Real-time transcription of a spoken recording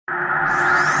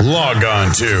Log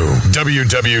on to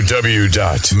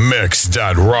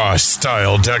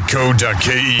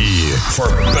www.mix.rawstyle.co.ke for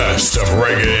best of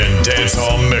reggae and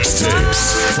dancehall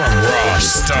mixtapes from Raw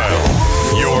Style,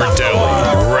 your daily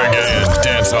reggae and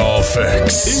dancehall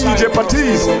fix. DJ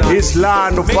Patiz is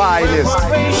land of finest.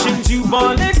 You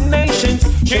violent nations,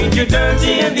 change your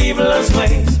dirty and evilous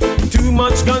ways. Too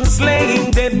much gun slaying,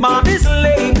 dead bodies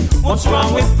laying. What's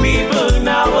wrong with people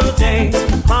nowadays?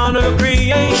 Honor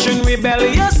creation,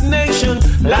 rebellious nation.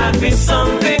 Life is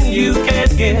something you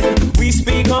can't get. We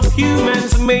speak of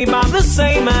humans made by the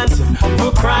same hands.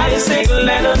 For Christ's sake,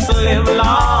 let us live,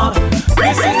 Lord.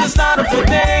 This is the start of the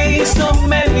day. So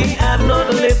many have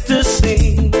not lived to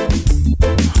see.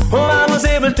 Oh, I was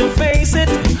able to face it.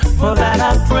 For that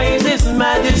I praise His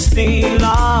Majesty,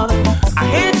 Lord. I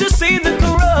hate to see the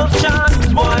corruption,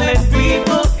 violent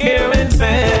people here in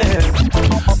bed.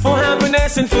 For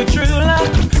happiness and for true love,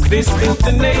 this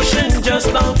filthy nation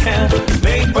just don't care.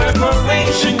 Make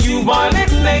preparation, you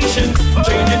violent nation.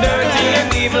 Change your dirty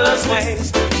and evilous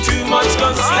ways. Too much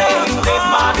gun slaying, dead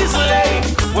bodies laying.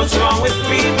 What's wrong with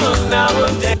people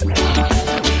nowadays?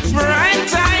 Right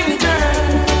time, girl.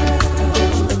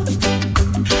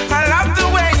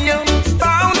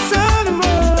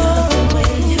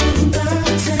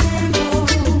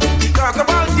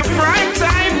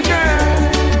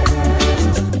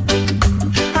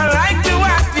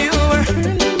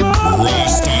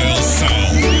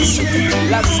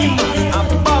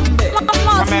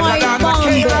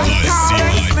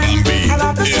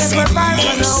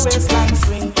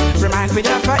 Remind me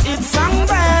of her hit song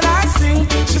that I sing.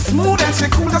 She's smooth and she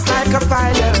cool just like a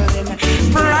violin.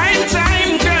 Prime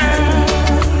time girl,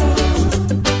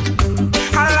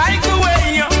 I like the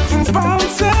way you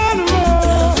bounce and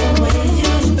roll.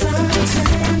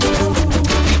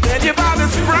 Tell you about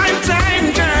this prime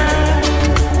time girl,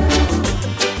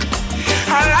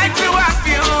 I like the way I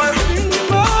feel.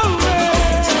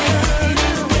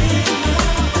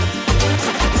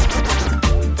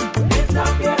 Lift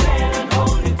up your hand and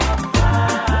hold it up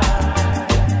high.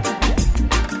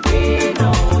 We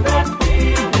know that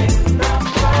we win the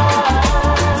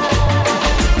fight.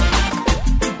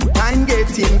 Time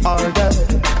getting harder,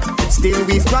 still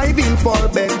we striving for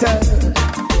better.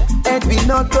 And we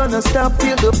not gonna stop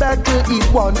till the battle is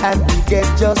won and we get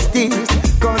justice.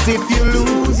 Cause if you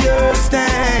lose your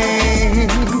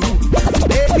stand,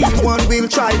 everyone will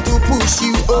try to push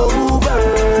you over,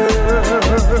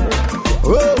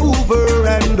 over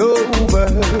and over.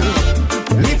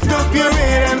 Lift up your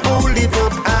head and hold it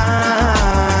up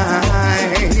high.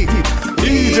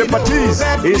 DJ Patiz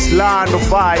is land of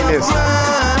finest.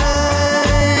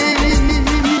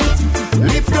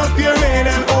 Lift up your head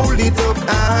and hold it up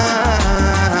high.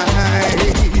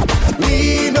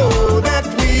 We know that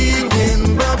we'll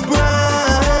win the prize.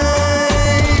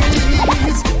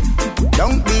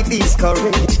 Don't be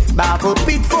discouraged by the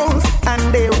pitfalls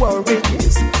and their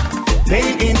worries.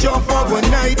 They endure for one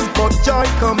night, but joy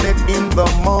cometh in the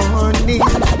morning.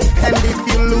 And if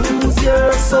you lose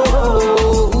your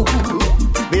soul,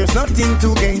 there's nothing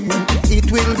to gain,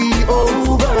 it will be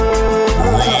over.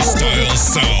 Raw Style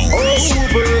Sound.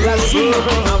 Over and over.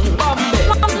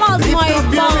 Lift up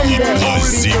your head and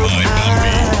hold it up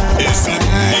high. Is a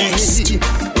must.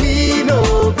 We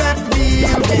know that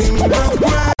we'll win the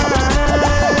prize.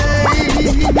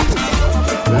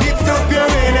 Lift up your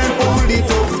head and hold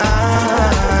it up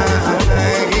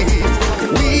high.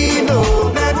 We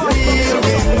know that we'll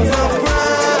win the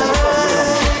prize.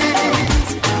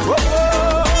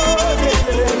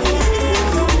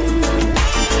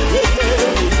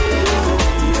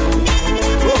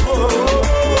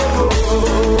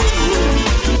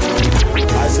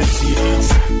 I said see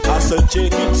it, I said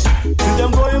check it. See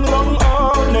them going wrong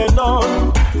on and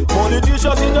on.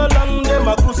 Politicians in the land, them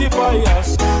a crucify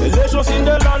us. Elections in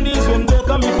the land is when they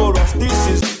coming for us. This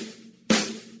is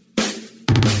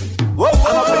whoa,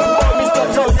 I'm a big boy, Mr.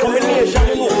 Tough combination,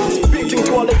 you know. Speaking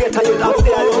to all the ghetto youth out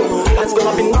there, you know. That's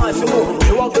gonna be nice, you know.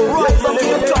 You want to rise up to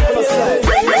the top of the side.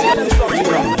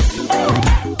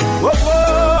 Whoa,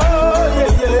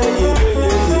 yeah, yeah, yeah,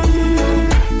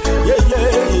 yeah, yeah,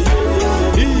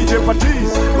 yeah. DJ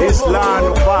Patiz is land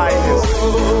of finest.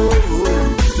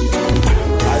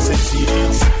 I said see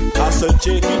it, I said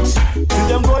check it. See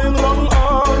them going wrong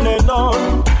on and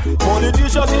on.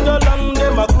 Politicians in the land,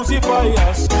 them a crucify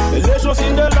us. Elections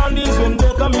in the land is when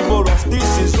they coming for us.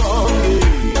 This is wrong, yeah.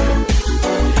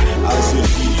 I said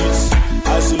it,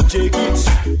 I said check it.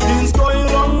 Things going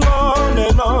wrong on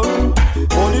and on.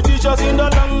 Politicians in the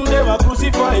land, them a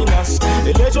crucifying us.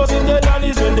 Elections in the land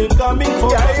is when they coming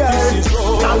for us. This is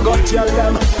wrong. I got tell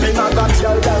them, I got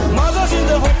tell them. Mothers in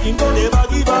the home, you know they never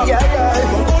give up.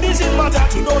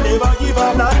 don't ever give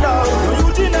up. No, no. You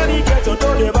in the ghetto,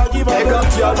 don't ever give up. I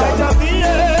got your right at the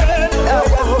end.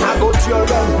 I got your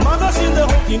right. Mothers in the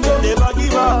hooking, don't ever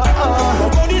give up.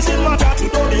 Nobody's in my tattoo,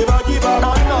 don't ever give up.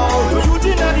 No, no. You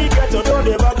in the ghetto, don't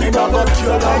ever give up. I got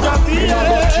your right at the end. I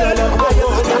got your right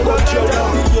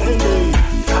at the end.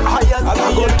 I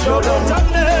got your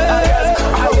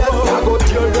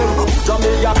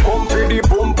Jamaica come for the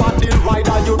boom party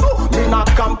rider, you know. Me not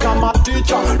come a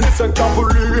teacher. Listen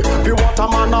carefully. Be what a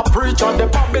man a preacher. The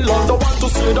Babylon don't want to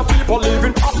see the people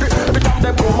living happy. Every time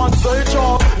they come and say,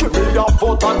 "Joe, give me your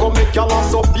vote and go make your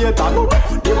last up yet." No,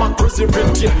 democracy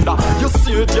pretender. You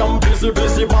see them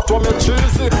busy, but when me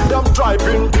cheesy. Them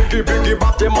driving biggie,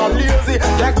 but them are lazy.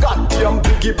 They got them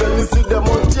biggie belly. See them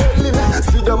on jelly,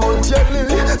 see them on jelly,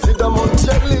 see them on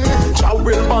jelly. Jah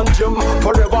will ban them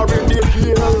forever in the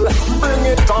hill. Bring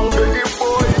it on, biggie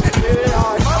boy,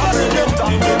 yeah. Bring it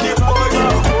on, biggie boy.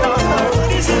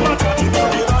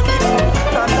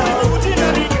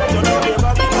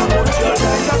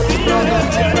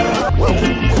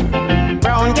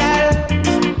 Brown girl,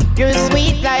 you're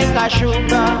sweet like a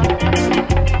sugar.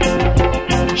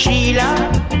 Sheila,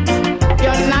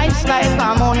 you're nice like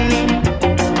a money.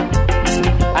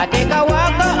 I take a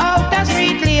walk out the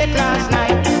street late last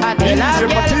night. I tell a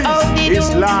girl out the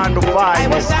door. I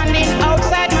was standing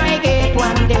outside my gate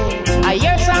one day. I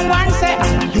hear someone say,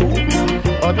 "You."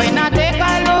 But when I take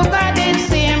a look at this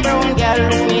same brown girl,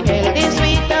 me tell this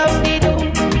sweet out the door.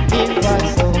 It was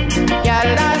so, girl,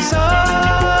 that's so.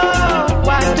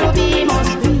 What to be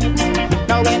must be.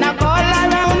 Now when I call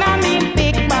around, I'm in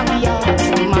big backyard.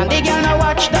 Man, the girl no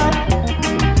watch that.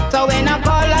 So when I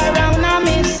call around, I'm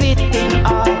in sitting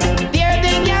up. There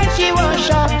the girl she was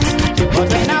shot. But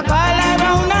when I call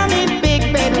around, I'm in big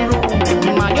bedroom.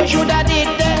 Man, you shoulda did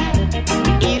that.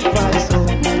 It was so.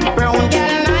 Brown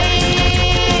girl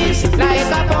nice,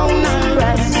 like a pound and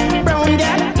rice. Brown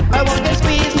girl, I want to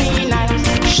squeeze me nice.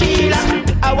 Sheila,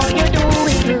 I want you to do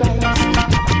it right.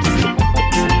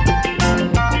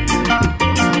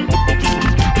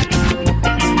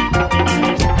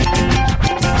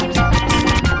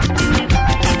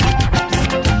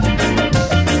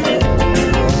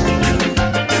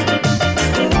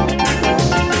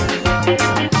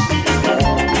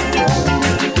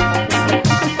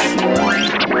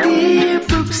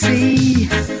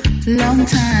 Long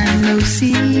time no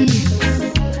see.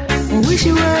 Wish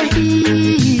you were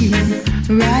here,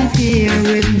 right here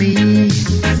with me.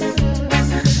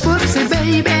 Whoopsie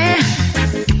baby,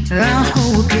 I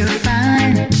hope you're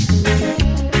fine.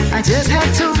 I just had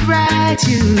to write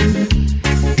you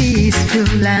these few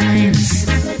lines.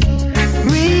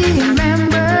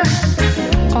 Remember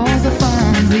all the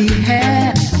fun we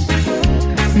had.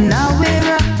 Now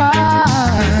we're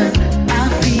apart, I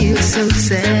feel so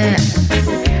sad.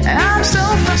 I'm so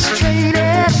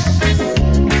frustrated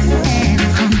and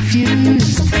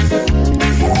confused.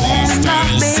 And my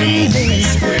baby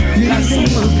needs a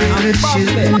new pair of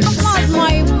shoes.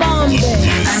 My bomb.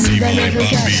 I need a little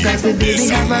cash cause the baby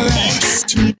never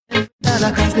rush. Need a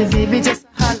dollar cause the baby just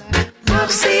holler.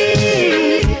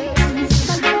 Whoopsie,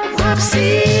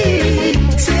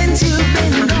 whoopsie. Since you've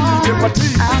been gone,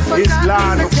 I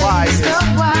forgot the taste of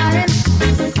wine.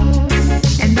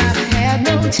 And I've had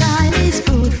no Chinese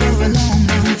food for a long,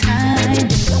 long time.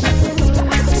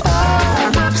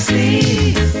 Oh,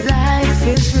 whoopsie, life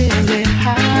is really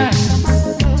hard.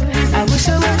 I wish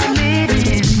I was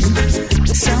living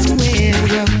somewhere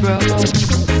abroad.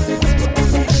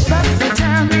 But they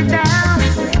turned me down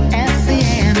at the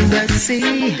embassy.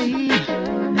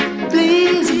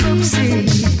 Please, whoopsie,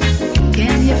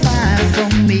 can you file for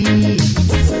me?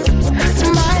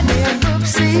 My dear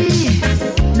whoopsie,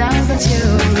 now that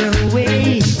you're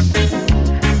away,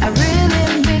 I really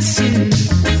miss you,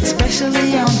 especially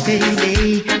on payday.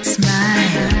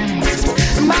 Smile.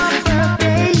 My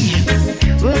birthday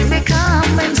will be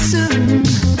coming soon.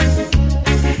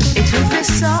 It would be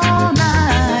so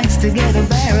nice to get a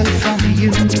barrel from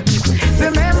you.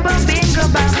 Remember being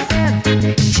about that?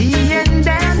 She and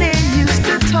Danny used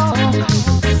to talk.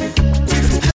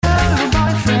 Her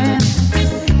boyfriend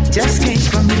just came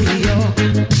from New York.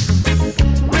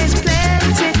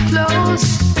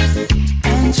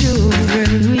 And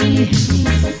jewelry.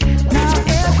 Now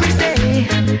every day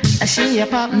I see a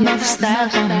pattern of style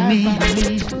on me.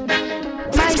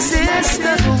 My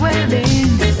sister's wedding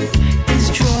is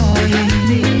drawing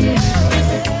near,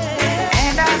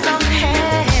 and I don't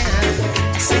have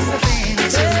a single thing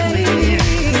to wear.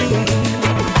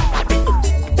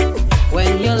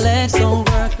 When your legs don't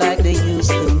work like they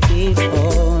used to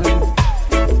before,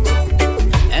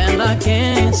 and I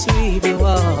can't sweep you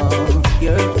off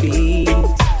your feet,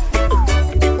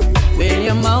 when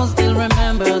your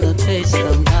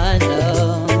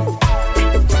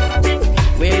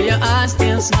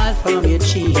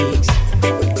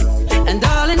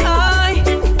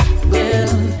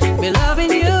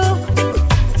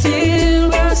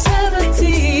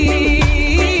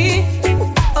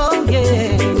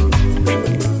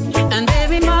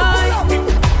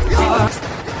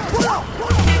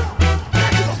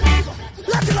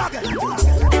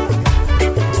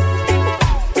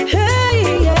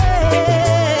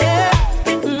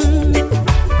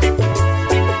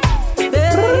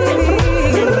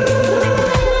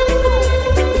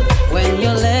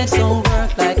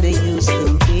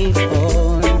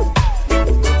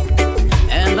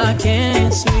I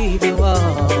can't sweep you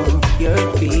off your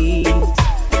feet.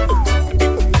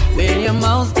 Will your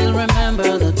mouth still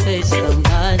remember the taste of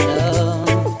my love?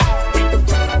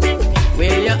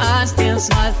 Will your eyes still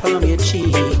smile from your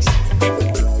cheeks?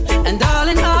 And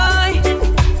darling, I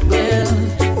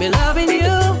will be loving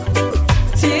you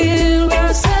till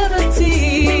we're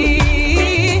 70.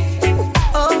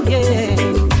 Oh yeah.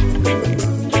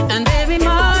 And baby,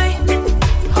 my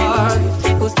heart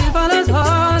will still follow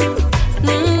hard.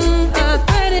 I'll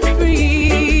let it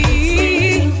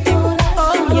free.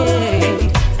 Oh yeah.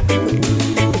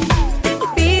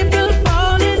 People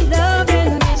fall in love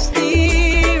in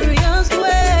mysterious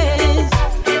ways.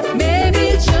 Maybe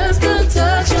just a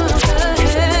touch of the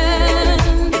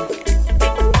hand.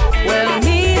 Well,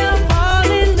 me, I fall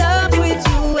in love with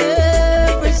you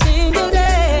every single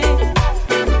day.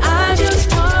 I just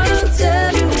wanna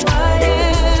tell you I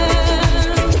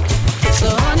am. So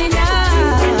honey,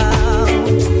 now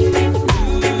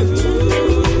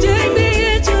take me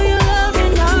into your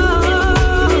loving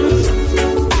arms.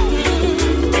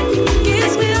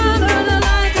 Kiss me under the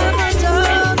light of a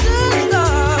total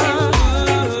star.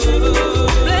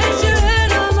 Place your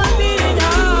head on my beating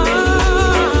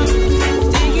heart.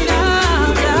 Take it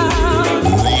out loud.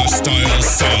 Raw style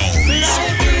sounds.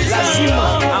 Lazima,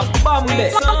 Abambe.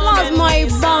 My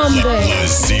Bombay.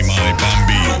 Lazima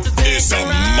Bambi is a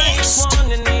must.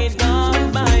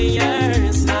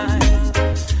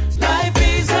 Life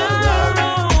is a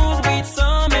road with so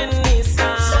many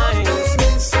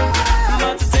signs,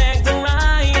 but to take the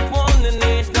right one and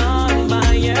it done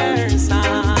by your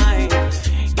side.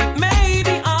 It may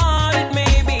be hard, it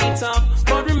may be tough,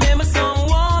 but remember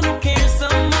someone who cares so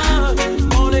much.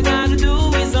 All they gotta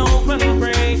do is open and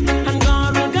pray, and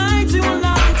God will guide you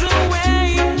along the way.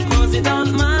 'Cause it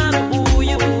don't matter who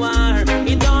you are,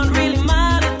 it don't really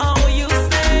matter how you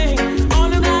stay. All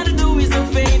you gotta do is have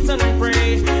faith and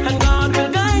pray, and God will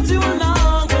guide you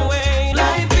along the way.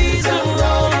 Life is a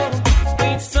road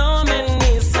with so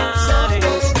many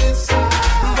signs,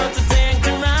 but to take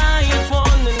the right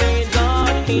one and need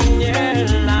God in your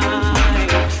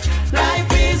life.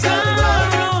 Life is a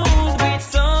road with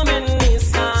so many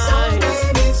signs,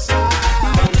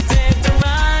 but to take the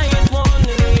right one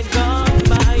and need God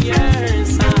by your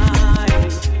side.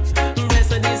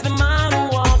 Blessed is the man who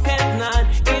walketh not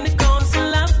in the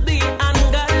counsel of the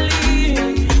ungodly,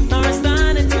 nor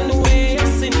standeth in the way of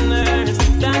sinners.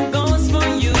 That goes for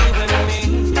you and me.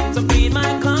 So plead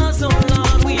my cause, oh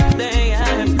Lord, with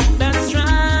them that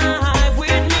strive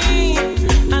with me,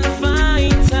 and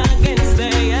fight against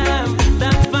them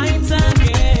that fight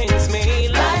against me.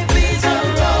 Life is a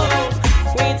road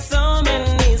with so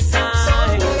many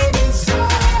signs,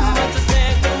 but to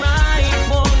take the right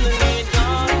one and need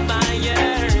God by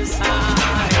your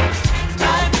side.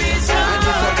 Life is a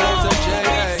road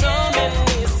with so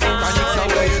many signs,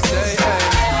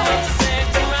 but to take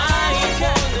the right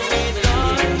one and need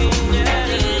God in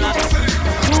your life.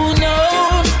 Who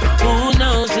knows? Who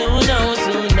knows? Who knows?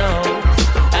 Who knows?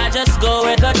 I just go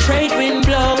where the trade wind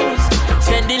blows,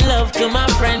 sending love to my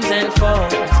friends and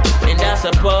foes. And I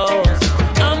suppose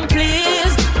I'm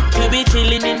pleased to be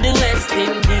chilling in the West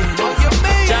Indies.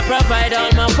 Jah provide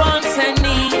all my wants and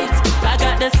needs. I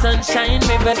got the sunshine,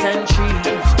 rivers and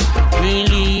trees.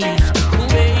 Release,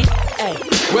 wait, hey.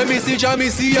 When me see Jah, me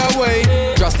see a way.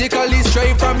 Drastically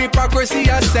straight from hypocrisy,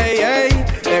 I say, hey.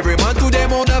 Every man to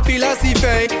them on a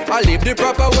philosophy. I live the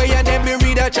proper way and then me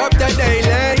read a chapter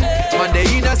daily. Monday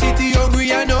in a city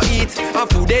hungry and no eat, and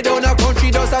food they down a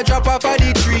country does a drop off of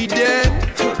the tree then.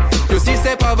 You see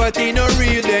say poverty no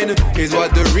real then, is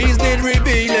what the reason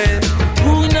revealing.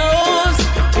 Who knows?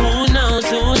 Who knows?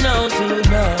 Who knows? Who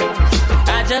knows?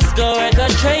 I just go where the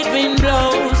trade wind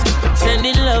blows,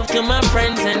 sending love to my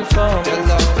friends and foes.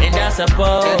 And I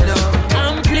suppose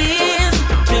I'm pleased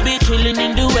to be chilling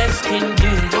in the West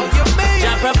Indies.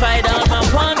 Jah provide all my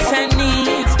wants and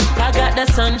needs. I got the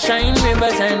sunshine,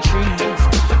 rivers and trees.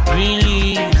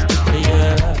 Release,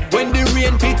 yeah. When the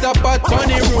rain pits up at on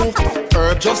the roof,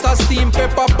 herb just a steam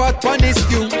pepper pot on the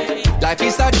stew. Life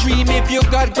is a dream if you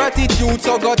got gratitude,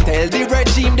 so go tell the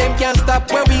regime them can't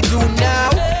stop what we do now.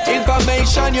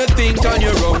 Information you think on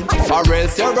your own, or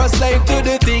else you're a slave to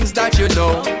the things that you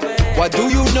know. What do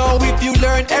you know if you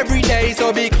learn every day?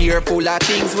 So be careful of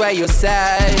things where you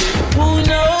say. Who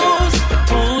knows?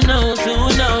 Who knows? Who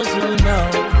knows? Who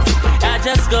knows? I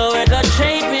just go where the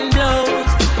trade wind blows,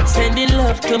 sending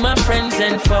love to my friends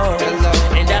and foes.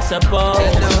 And I suppose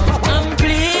I'm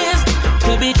pleased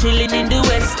to be chilling in the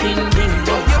West Indies.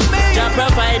 Jah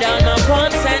provide all my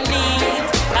wants and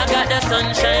needs. I got the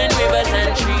sunshine, rivers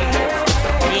and trees.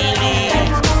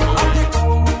 Release.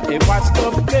 Hey, watch the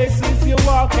places you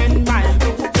walk and mind the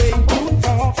way you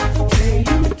talk.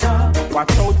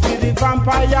 Watch out for the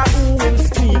vampire who will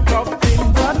sneak up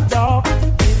in the dark.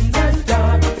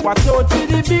 Watch out for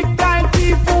the big time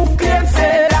thief who claim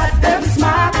say that them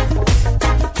smart.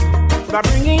 They're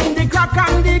bringing the crack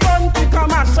and the gun to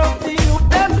come and shove the youth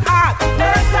them heart.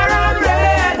 Better and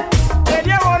red. When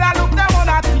you wanna look, they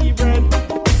wanna see bread.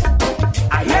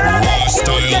 I hear a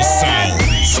Style sounds.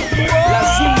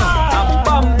 Lazima and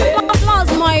Bambi.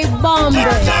 Plasma Bambi.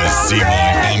 Lazima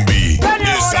Bambi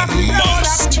is a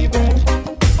must.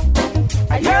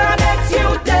 I hear that you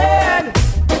dead.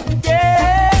 Yeah.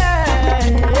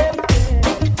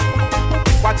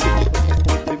 Watch it.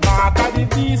 The mark of the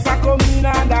beast are coming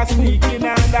and are sneaking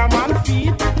under man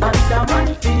feet.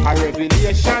 A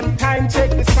revelation time, check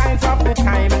the signs of the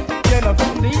time. You know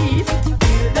from the east.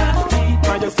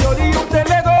 I just saw the youth, they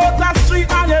leg out the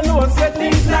street and you know say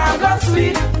things now go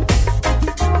sweet.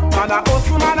 Man a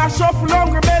hustle, man a shuffle,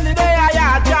 hungry belly, they are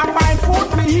yard, can't find food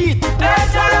to eat.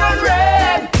 Nature and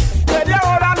red, where they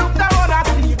all a look, they all a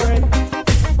see bread.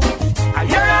 I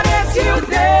hear that you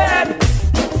dead.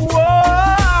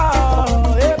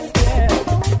 Whoa, yeah.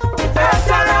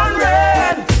 Nature and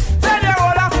red, where they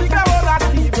all a see, they all a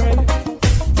see bread.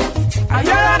 I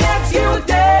hear that you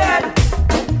dead.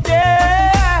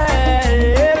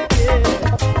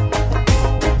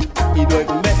 It don't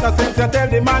even make no sense to tell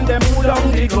the man them pull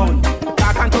down the gun.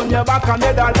 Back and turn your back and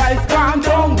let our life gone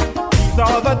down. These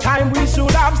are the time we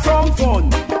should have some fun.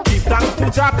 Give thanks to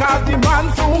Jack as the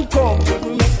man soon come. It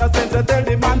don't make no sense to tell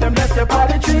the man them let the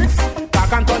politics.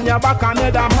 Back and turn your back and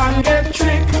let a man get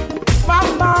tricked.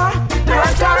 Mama,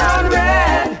 nature and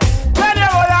red. When you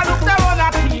all a look, they all a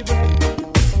people.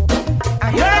 I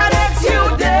hear that you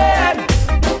dead.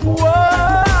 Whoa.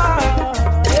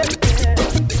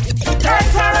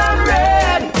 Nature and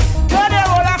red. When you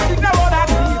all a see, they all a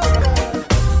people.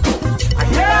 I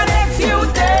hear that you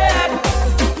dead.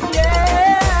 Yeah.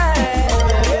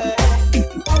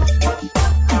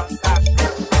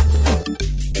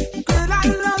 Girl, I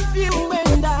love you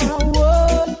and I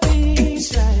would be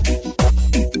shy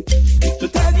to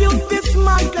tell you this,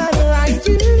 my girl, I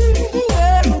do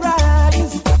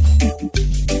rise.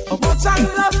 How much I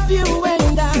love you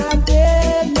and I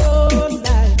dare no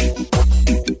lie.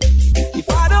 If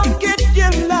I don't get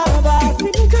your love, I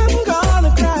think I'm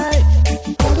gonna cry.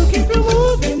 Gotta keep you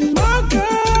moving, my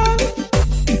girl,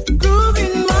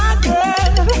 grooving, my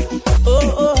girl. Oh,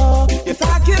 oh, yes, I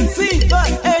can see the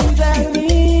angel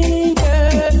in your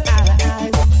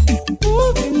eyes.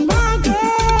 Moving, my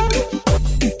girl,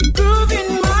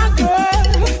 grooving, my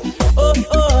girl. Oh,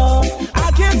 oh, I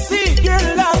can see your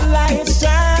love light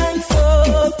shine so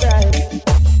bright.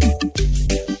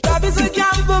 Love is a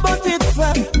gamble, but it's a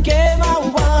game I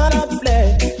wanna play.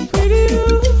 With you.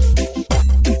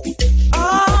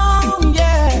 Oh,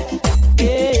 yeah,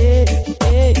 yeah,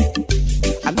 yeah.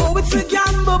 I know it's a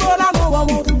gamble, but I know I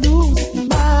won't lose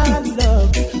my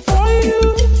love for you.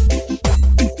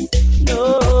 No,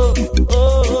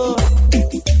 oh,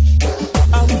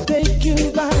 I will take you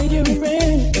by your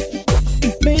ring,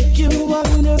 make you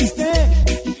understand.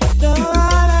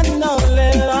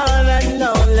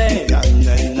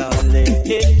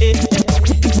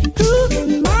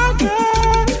 Moving my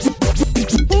girl,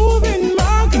 moving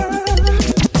my girl.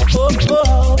 Oh,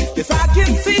 oh, yes, I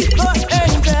can see the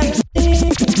angel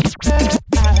in her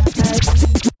eyes.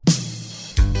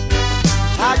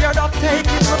 Tired of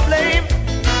taking the blame,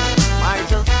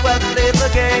 might as well play the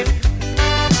game.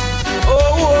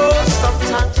 Oh,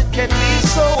 sometimes it can be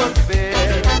so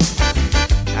unfair.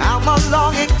 I'm a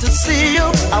longing to see you.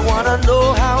 I wanna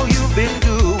know how you've been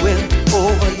doing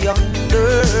over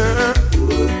yonder.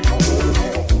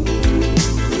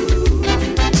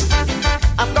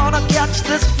 I'm gonna catch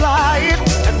this flight,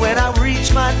 and when I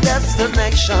reach my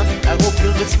destination, I hope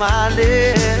you'll be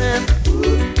smiling,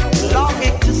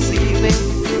 longing to see me.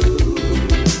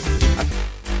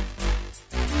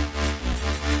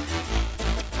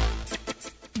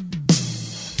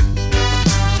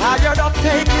 Tired of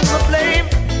taking the blame,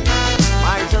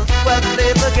 might as well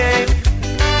play the game.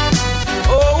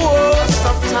 Oh,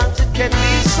 sometimes it can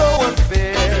be so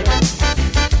unfair.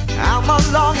 I'm a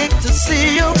longing to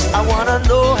see you. I wanna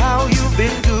know how you've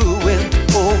been doing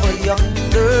over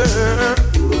yonder.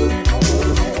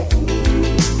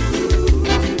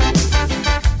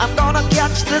 I'm gonna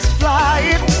catch this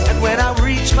flight, and when I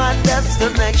reach my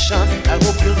destination, I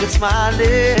hope you'll be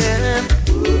smiling,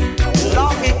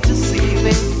 longing to see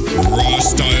me. Raw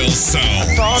style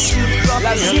sounds.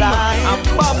 Lazima and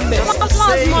Bambi.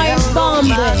 Lazima and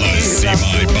Bambi.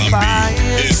 Lazima Bambi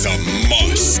is a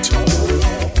must.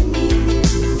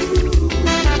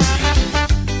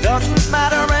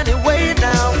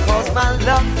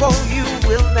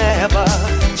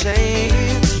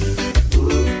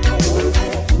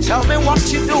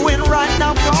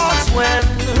 when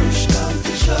push comes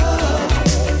to shove,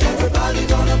 everybody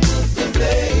gonna put the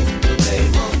blame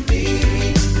on me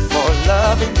for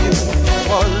loving you,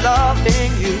 for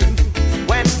loving you.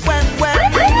 When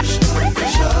push comes to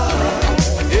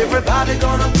shove, everybody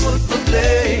gonna put the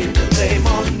blame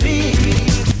on me.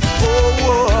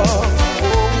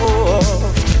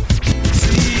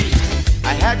 See,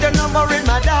 I had your number in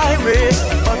my diary,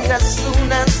 but as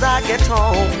soon as I get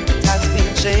home, it has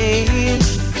been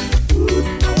changed.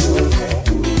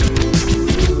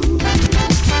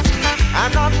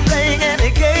 I'm not playing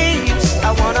any games.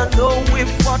 I wanna know if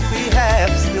what we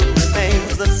have still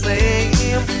remains the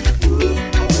same.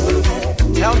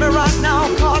 Tell me right now,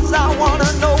 cause I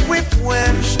wanna know if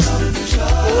when I'm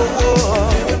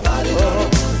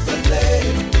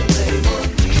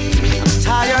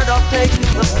tired of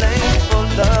taking the blame for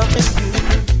loving you.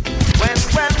 When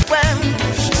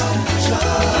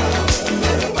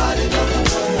everybody gonna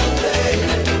put the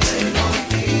blame on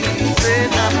me. Say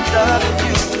I'm loving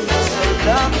you,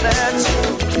 love that's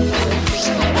true.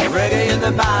 Reggae in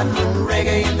the bathroom,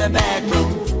 reggae in the bedroom,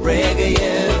 reggae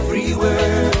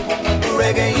everywhere.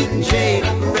 Reggae in jail,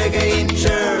 reggae in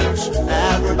church,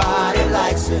 everybody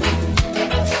likes it.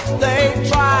 They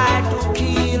tried to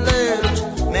kill it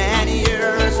many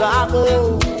years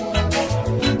ago,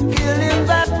 killing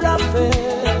the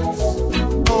prophets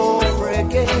of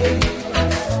reggae,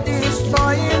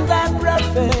 destroying the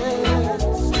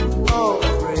prophets of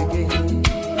reggae.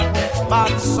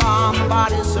 But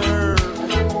somebody served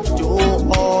to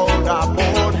all the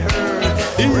board hurt.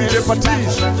 DJ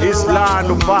Patisse is land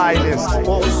of violence.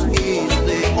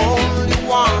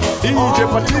 DJ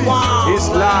Patisse is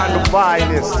land of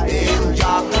violence. In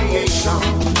your creation,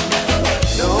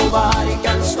 nobody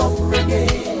can stop reggae.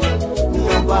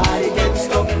 Nobody can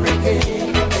stop reggae.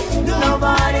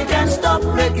 Nobody can stop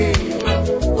reggae.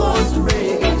 Cause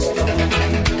reggae stop.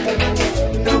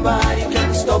 Nobody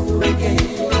can stop reggae.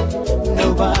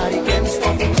 Nobody can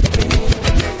stop reggae.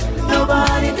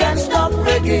 Nobody can stop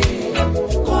reggae.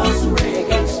 Cause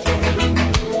reggae stop.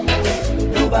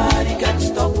 Nobody can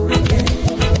stop reggae.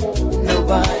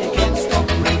 Nobody can stop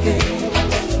reggae.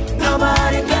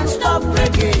 Nobody can stop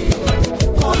reggae.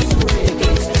 Cause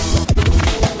reggae stop.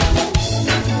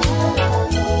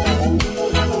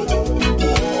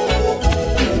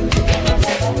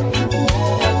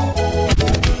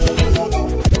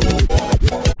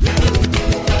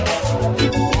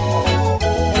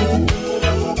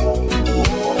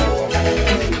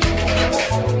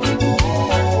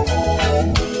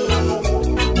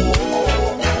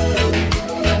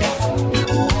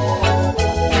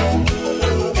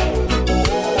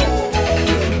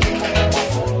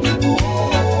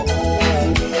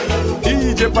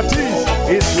 DJ Patisse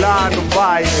is land of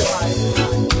violence.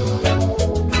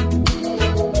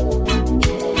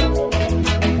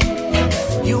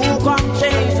 You can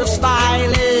change the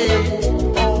style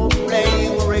of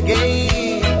playing reggae.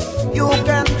 You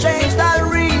can change the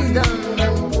rhythm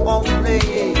of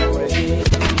playing reggae,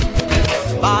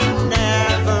 but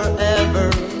never ever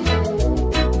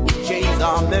change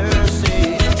the mercy.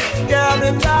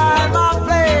 Every time I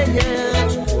play it,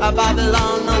 a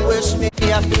Babylon wish me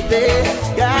every day.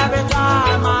 Every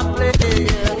time I play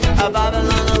it, a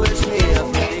Babylon wish me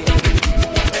every day.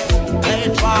 They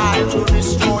try to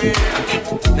destroy it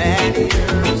many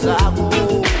years ago,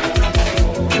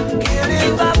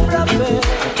 killing the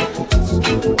prophets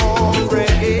of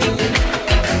reggae,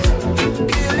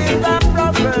 killing the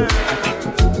prophets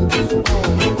of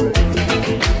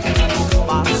reggae.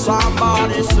 But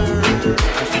somebody served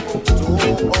to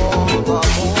all the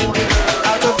morning.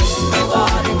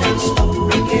 Nobody can stop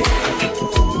reggae.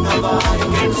 Nobody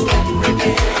can stop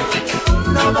reggae.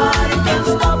 Nobody can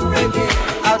stop reggae.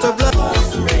 Out of blood.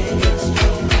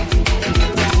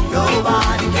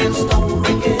 Nobody can stop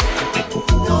reggae.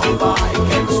 Nobody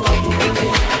can stop reggae.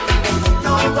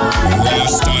 Nobody. Raw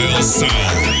Style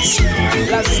Sounds.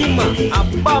 Lazima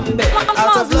Abambe.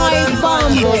 Out of blood and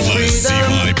bone.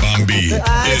 Lazima Bambi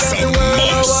is a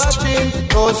must.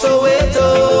 Oh, Soweto,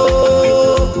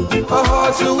 our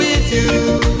hearts are with you.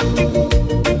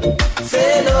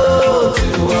 Say no to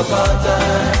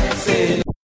apartheid. Say no.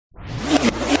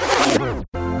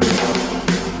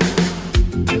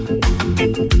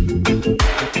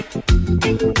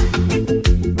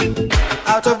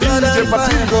 Out of blood and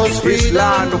fire goes freedom.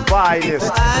 Land of violence.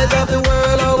 The eyes of the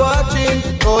world are watching.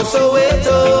 Oh,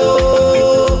 Soweto,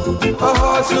 our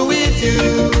hearts are with you.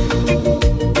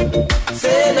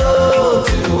 Say no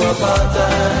to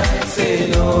apartheid. Say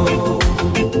no.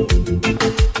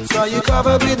 So you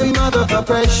covered with the mud of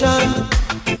oppression,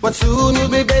 but soon you'll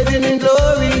be bathing in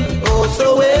glory. Oh,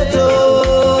 Soweto,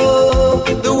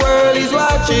 the world Everybody's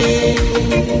watching.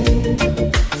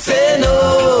 Say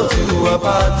no to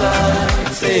apartheid.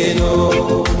 Say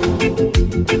no.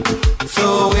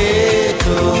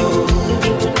 Soweto,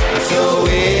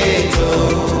 Soweto,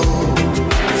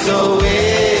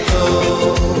 Soweto.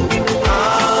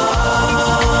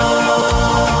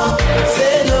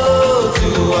 Say no to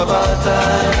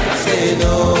apartheid. Say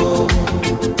no.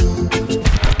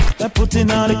 They're putting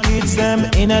all the kids them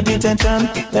in a detention.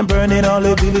 Them burning all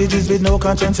the villages with no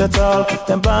conscience at all.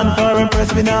 Them ban foreign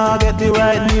press, we now get the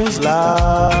right news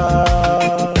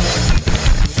loud.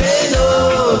 Say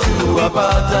no to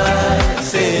apartheid.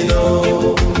 Say no.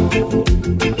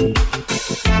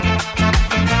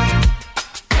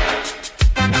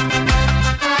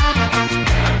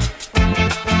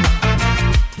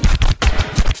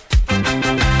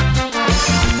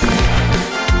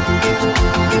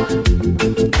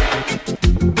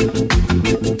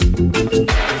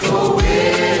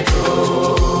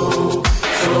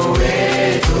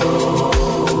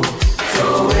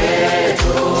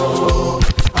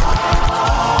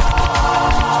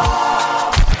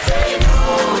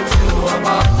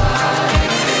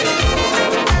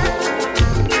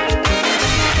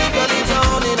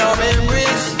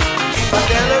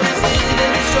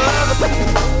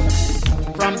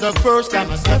 The first time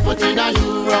I stepped foot in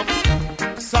Europe,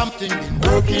 something been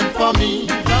working for me.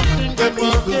 Something the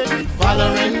people keep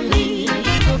following me.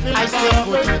 I stepped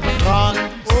foot in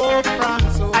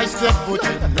France, I stepped foot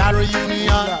in La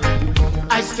Réunion,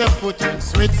 I stepped foot in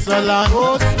Switzerland,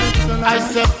 I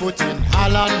stepped foot in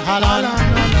Holland.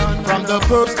 From the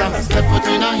first time I stepped foot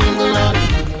in England,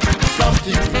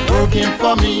 something been working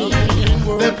for me.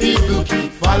 The people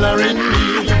keep following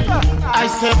me. I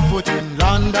step foot in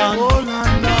London.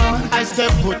 I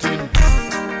step foot in.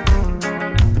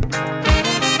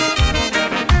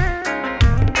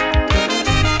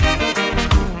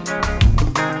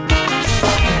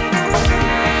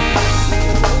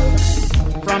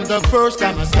 From the first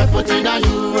time I step foot in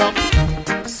Europe,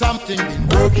 something been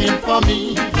working for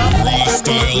me.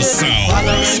 Style sound.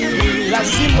 La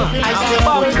Cima, I step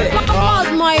foot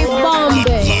in. My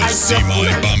Bombay. La Cima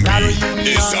Bombay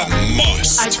is a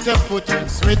must. I step foot in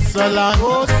Switzerland.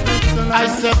 I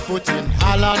step foot in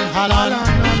Holland.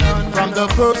 From the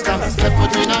first time I step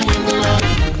foot in England,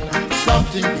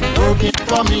 something been working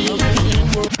for me.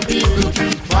 People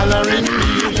keep following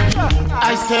me.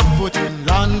 I step foot in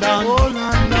London.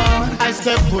 I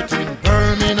step foot in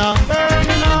Birmingham.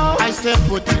 I step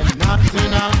foot in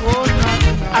Nottingham.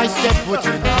 I step foot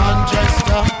in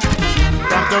Manchester.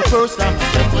 From the first time I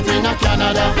step foot in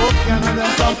Canada,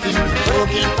 something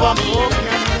working for me.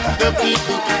 The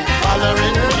people keep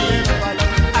following me.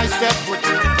 I step foot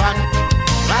in Van.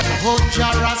 Hoja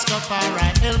Rastafari,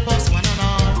 help us one and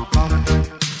all. Come,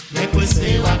 make we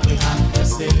say what we have to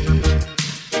say.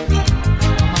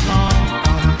 Come on,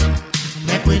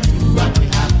 make we do what we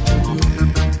have to do.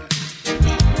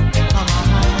 Come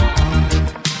on,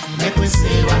 make we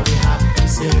say what we have to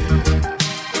say.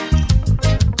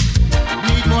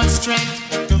 Need more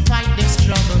strength to fight this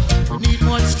struggle. We need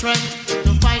more strength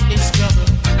to fight this struggle.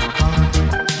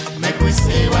 Make we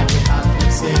say what we have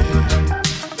to say.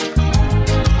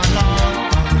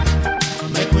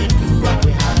 Make we do what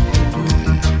we have to do.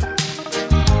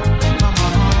 Come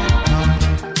on,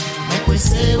 make we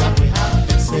say what we have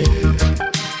to say.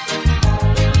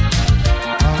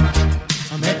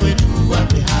 Make we do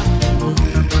what we have to do.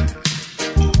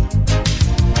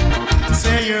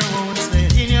 Say your won't stay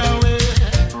in your way.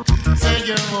 Say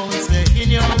your won't stay in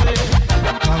your way.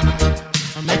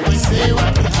 Make we say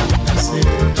what we have to say.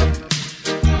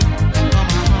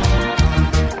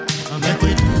 Make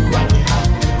we do what we have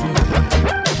to do.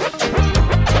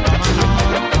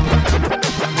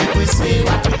 Make we say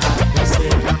what we have to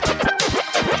say.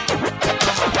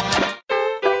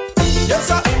 Yes,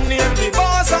 I name the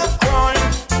boss of crime.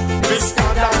 Mr.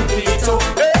 Dan Vito.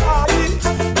 Hey, aye.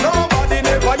 Nobody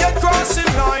never yet crossed the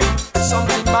line.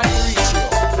 Something might reach you.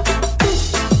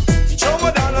 Joe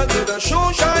Madonna to the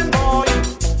shoe shine boy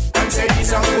and say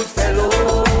he's a good fellow.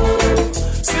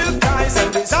 Silk ties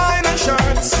and designer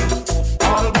shirts,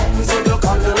 all buttons in the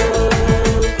color.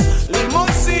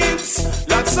 Limousines,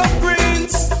 lots of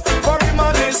greens for him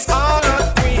and his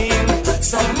honor queen.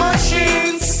 Some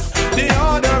machines, the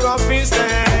order of his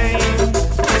name.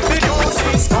 Because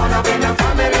he's caught up in a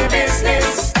family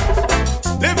business,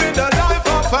 living the life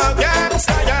of a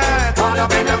gangster, yeah. Caught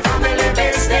up in a family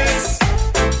business.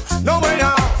 No way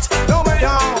out, no way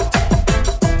out.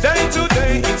 Day to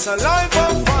day, it's a life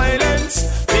of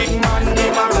violence. Big man,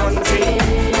 him a run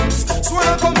things.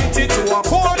 Swear committed to a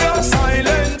code of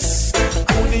silence.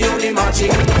 Could you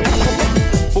imagine?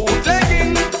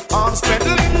 Bootlegging, arms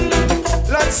peddling,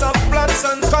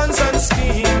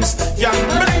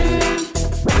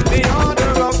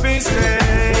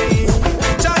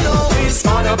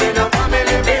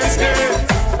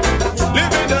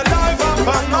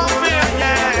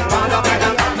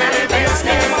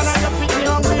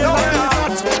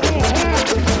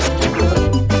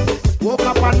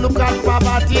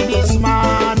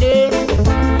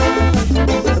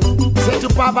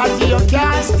 poverty, you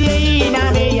can't stay in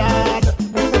a me yard.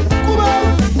 Come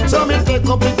on. So me take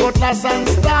up the cutlass and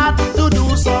start to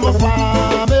do some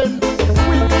farming.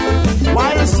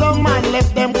 While some man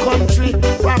left them country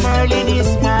from early this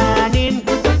morning.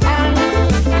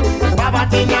 And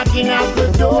poverty knocking at the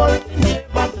door in their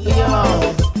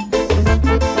backyard.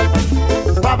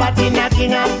 Poverty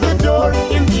knocking at the door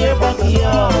in their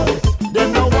backyard.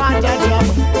 They don't want a job.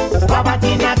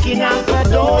 Poverty knocking at the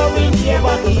door in their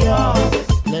backyard.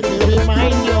 Let me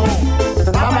remind you,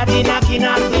 poverty knocking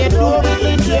at the door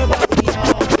in their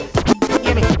backyard.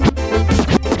 Hear me.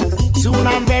 Soon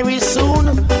and very soon,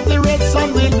 the red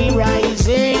sun will be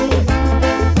rising.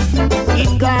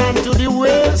 It gone to the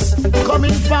west,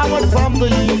 coming forward from the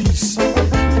east.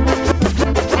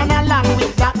 And along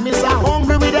with that, Mr.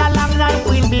 Hungry with a long night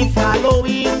will be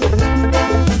following.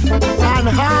 And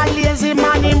hard lazy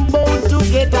man him bound to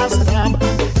get a stab.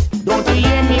 Don't you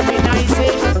hear me when I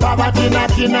say poverty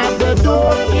knocking at the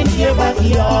door in your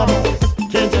backyard?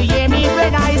 Can't you hear me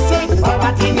when I say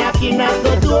poverty knocking at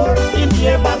the door in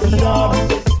your backyard?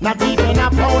 Not even a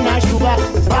pound of sugar.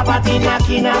 Poverty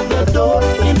knocking at the door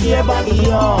in your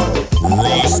backyard.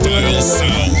 Raw style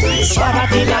sounds.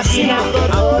 Poverty knocking at the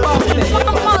door in your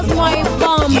backyard. My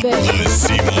Bombay. Let's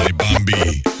see my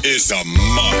Bambi is a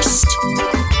must.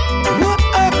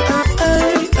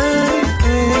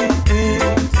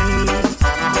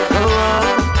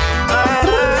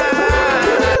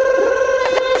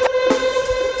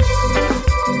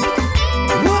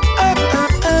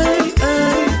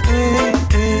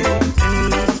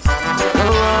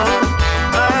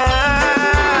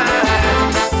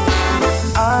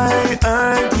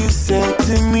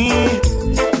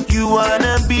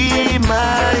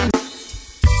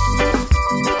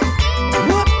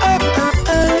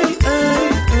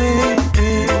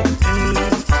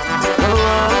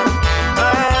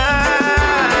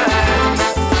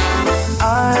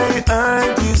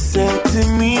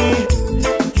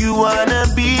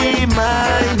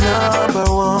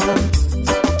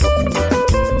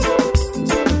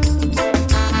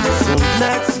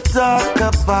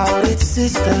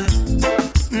 Sister,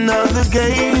 now the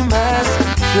game has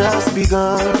just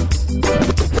begun.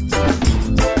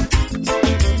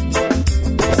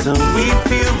 So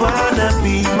if you wanna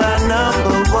be my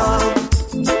number one,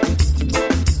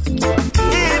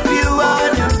 if you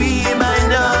wanna be my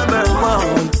number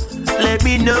one, let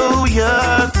me know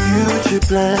your future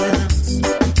plans.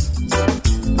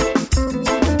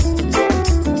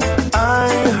 I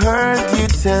heard you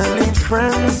telling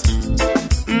friends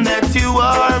that you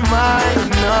are my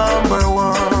number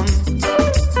one,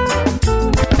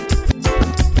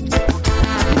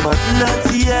 but not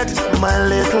yet, my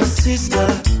little sister.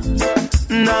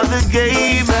 Now the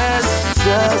game has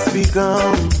just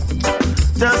begun,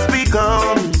 just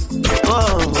begun.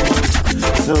 Oh,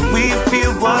 so if you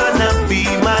wanna be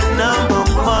my number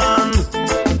one,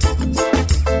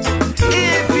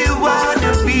 if you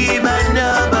wanna be my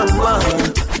number one,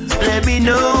 let me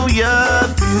know your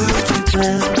future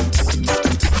plans.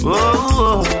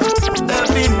 Oh, let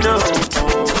me know.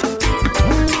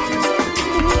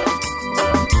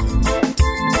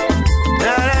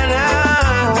 Da, da, da.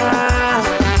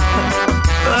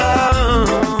 Oh.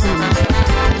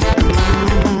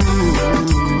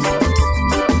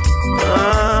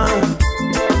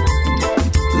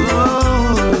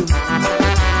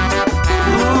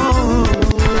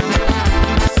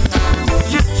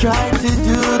 Just try to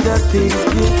do the things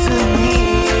good to me.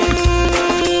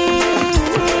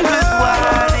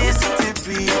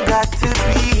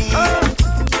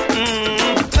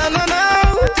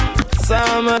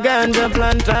 I'm a ganja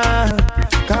planter,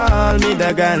 call me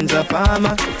the ganja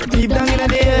farmer. Deep down in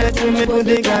the earth, we me put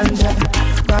the ganja.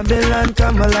 Babylon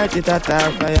come and light it at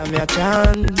our fire, me a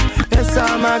chant. Yes,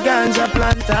 I'm a ganja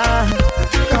planter,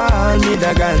 call me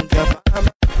the ganja farmer.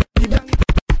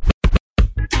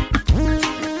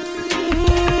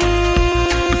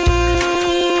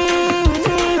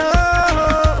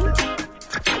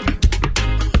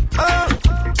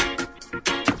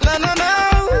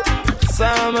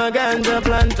 I'm a ganja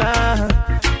planter,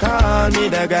 call me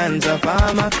the ganja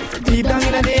farmer. Deep down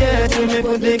in the earth, we me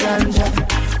put the ganja.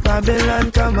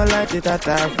 Babylon come and light it at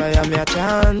our fire, me a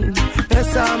chant.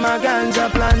 Yes, I'm a ganja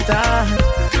planter,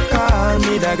 call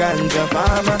me the ganja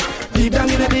farmer. Deep down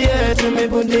in the earth, we me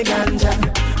put the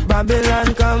ganja.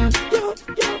 Babylon come, yo,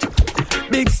 yo.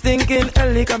 Big stinking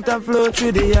helicopter flow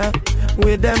through the air.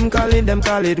 With them call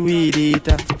it weed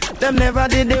eater. Them never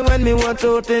did it when me was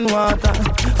out in water,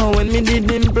 or when me did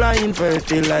them blind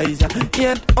fertilizer.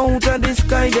 Yet out of the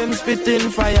sky them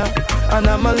spitting fire, and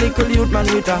I'm a little youth man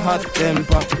with a hot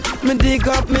temper. Me dig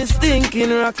up me stinking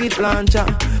rocket launcher,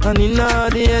 And in all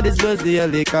the air, this was the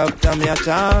helicopter, me a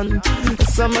chant.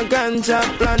 Some ganja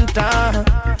planter,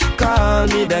 call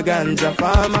me the ganja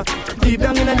farmer. Deep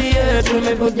down in the earth, we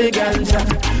me put the ganja.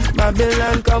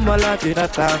 Babylon come a lot with a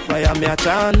fire, me a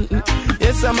chant.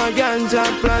 Yes, I'm a ganja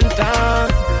planter,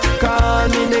 call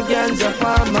me the ganja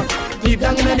farmer. Deep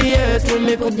down in the earth, we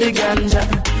me put the ganja.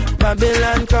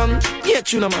 Babylon come, yeah,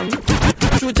 tuna man.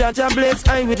 True Jaja bless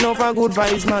I with no for good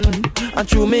vibes, man. And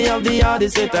true me have the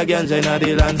hardest set again in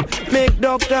the land. Make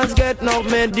doctors get no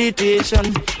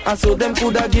meditation, and so them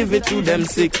coulda give it to them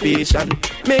sick patient.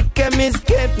 Make chemists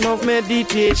get no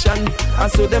meditation,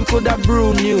 and so them coulda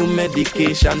brew new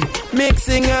medication. Make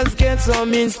singers get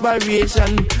some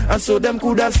inspiration, and so them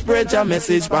coulda spread your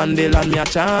message pan the land. Me a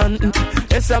chant,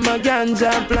 yes I'm a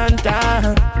ganja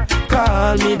planter,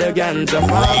 call me the ganja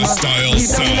farmer. Style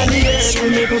sounds.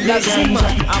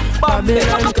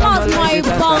 Babylon come my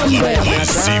Bombay.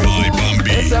 Let's see my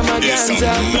Bombay. It's a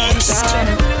must.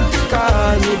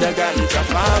 Call me the ganja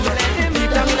farmer. Deep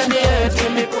down in the earth,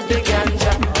 when me put the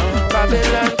ganja.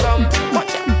 Babylon come.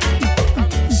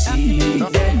 See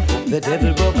them, the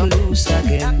devil broke loose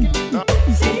again.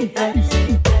 See them,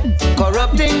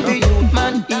 corrupting the youth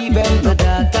man, even the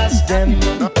darkest them.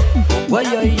 Why,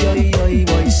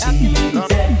 see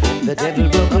them, the devil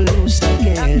broke loose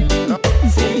again.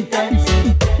 See them,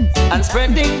 and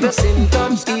spreading the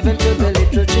symptoms even to the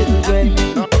little children.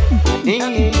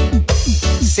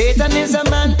 Satan is a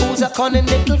man who's a cunning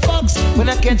little fox. When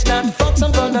I catch that fox,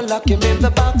 I'm gonna lock him in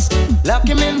the box. Lock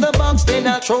him in the box, then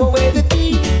I'll throw away the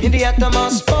key in the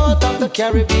uttermost part of the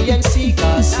Caribbean Sea.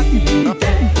 Cause see them,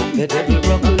 the devil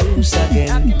broke loose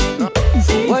again.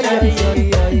 Why,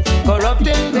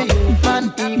 corrupting the youth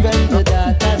man, even the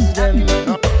darkest them.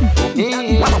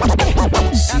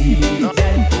 See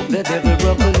them, the devil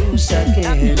broke loose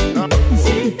again.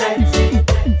 See them,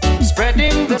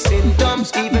 spreading the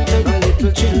symptoms even to the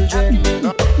little children.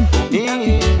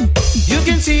 You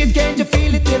can see it, can't you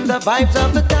feel it in the vibes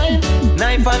of the time?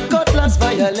 Knife and cutlass,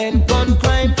 violent gun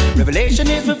crime. Revelation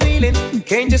is revealing,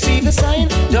 can't you see the sign?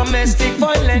 Domestic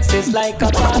violence is like a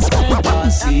pastime.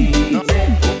 See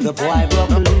them, the boy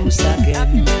broke loose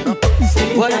again.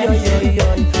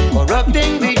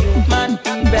 Corrupting the youth man,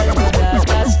 even the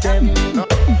darkest them.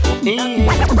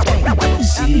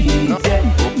 See them,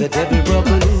 the devil broke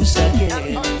loose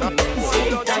again.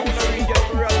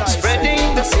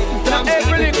 Spreading the symptoms,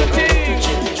 every little thing,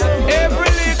 every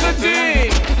little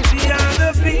thing. Beyond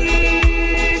the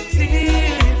beating,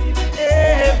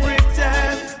 every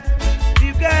time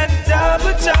you got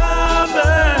double trouble,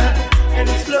 and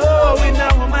it's flowing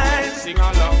our minds. Sing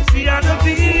along. Beyond the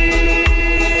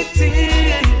beating,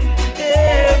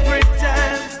 every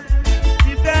time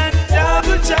you got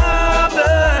double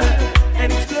trouble, and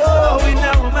it's flowing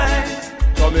our minds.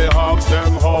 So me ask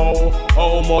them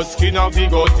how much skin have we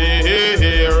got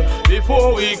here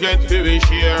before we get to we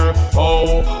share?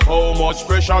 How much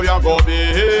pressure we are gonna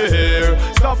bear?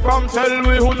 Stop from tell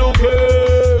me who no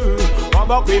care. One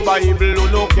back with Bible who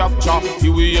no capture.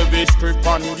 Give we every script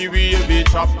and give we every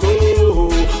chapter.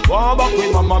 One back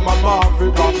with Mama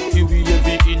Africa. Give we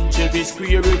every inch, every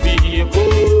square, every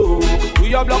acre.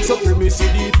 We are black supremacy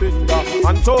defender,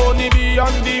 and Tony B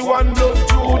and the one blood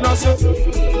Jonas.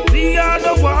 We are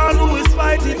the one who is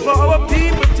fighting for our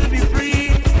people to be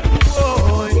free.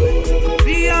 Oh,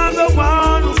 we are the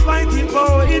one who's fighting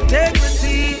for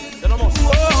integrity.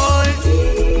 Oh,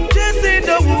 this is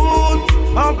the wound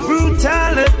of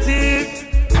brutality.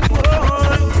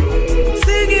 Oh,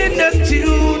 singing the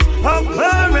tune of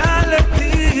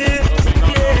morality.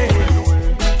 Yeah.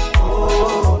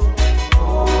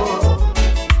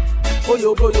 Oh,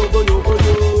 yo, go, yo, go, yo, go, yo.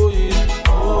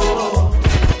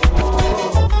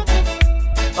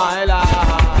 My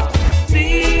life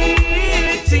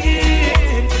beating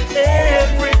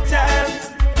every time.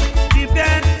 We've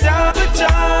got double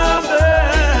trouble,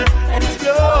 and it's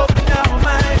blowing our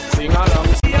mind. Sing along.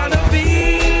 We are the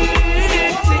beating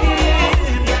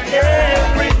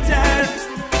every time.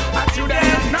 We've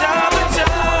got double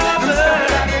trouble,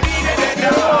 and it's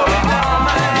blowing our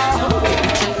mind.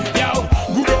 Yo,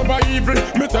 good over evil.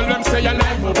 Me tell them say your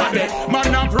life over there.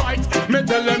 Man up right. Me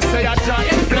tell them say I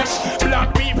giant flesh. Black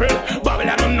people,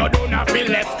 Babylon no do not feel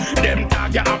left. Them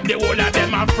tag you up the whole of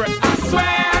them are fresh. I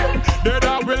swear that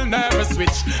I will never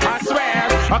switch. I swear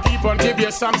I keep on give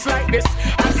you songs like this.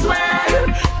 I swear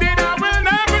that I will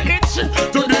never itch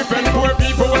to defend poor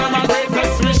people when I'm a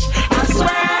greatest wish. I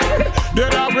swear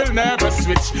that I will never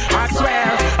switch. I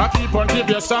swear I keep on give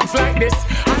you songs like this.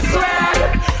 I swear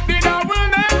that I will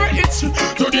never itch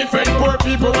to defend poor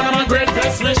people when I'm a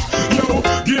greatest wish. Yo,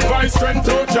 give my strength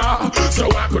to Jah,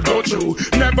 so I could go so true.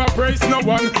 Never praise no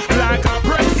one like I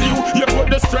praise you. You put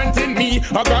the strength in me,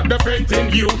 I got the faith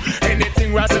in you.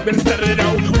 Anything right up instead of it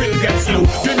out, we'll get slew.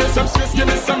 Give me some space, give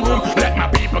me some room, let my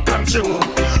people come true.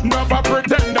 Never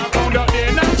pretend I found out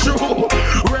they're not true.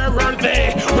 Where were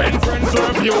they when friends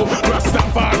serve you?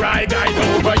 Rastafari guide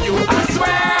over you. I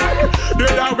swear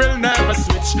that I will never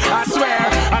switch. I swear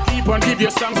I keep on give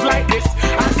you songs like this.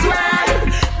 I swear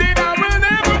that I will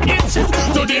never itch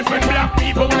to different black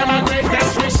people when my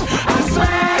greatest wish. I swear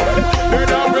that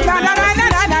I will never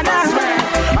switch. I swear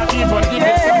I keep on give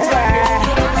you songs like this.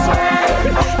 I swear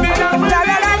that I will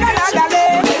never switch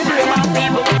to my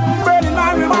people. Burning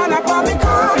marijuana for me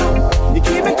calm. You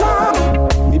keep me calm.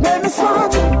 You make me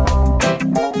smart.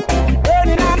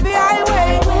 Burning on the highway.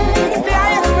 It's the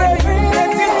highest grade.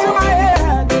 Gets into my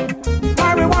head.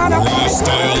 Marijuana for me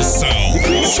Style sound.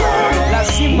 La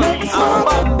cima,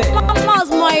 Bombe. Mama's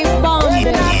my Bombe.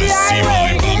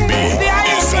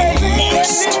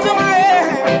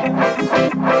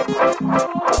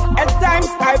 At times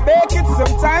I bake it,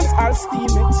 sometimes I'll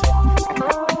steam it.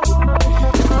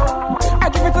 I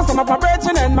give it to some of my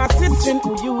brethren and my sister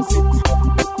who use it.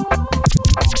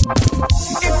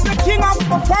 It's the king of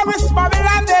the forest,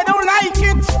 Babylon, they don't like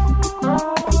it.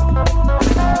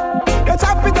 They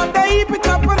chop it up, they heap it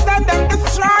up, and then they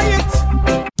destroy it.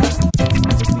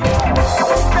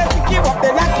 They pick you up,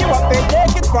 they lock you up, they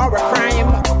take it for a crime.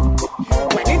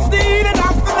 When it's the healing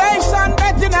of the nation,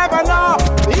 bet you never know.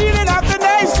 The healing of the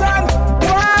nation.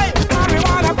 Why?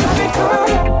 Marijuana, put it calm.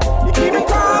 You keep it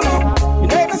calm. You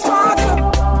make me smarter.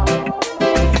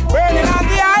 Burning on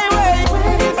the highway.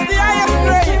 It's the highest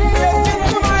grade. Get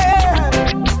into my head.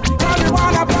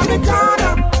 Marijuana, put it calm.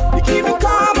 You keep it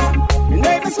calm. You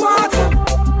make me smarter.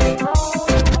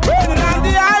 Burning on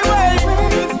the highway.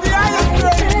 It's the highest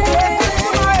grade. Get into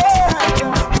my head.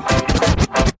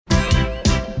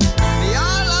 We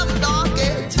all have dog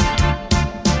it.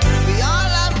 We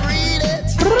all have read it.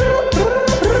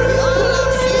 We all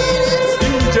have seen it.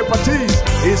 DJ Patisse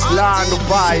is land of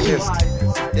finest.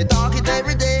 They talk it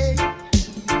every day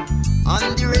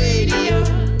on the radio.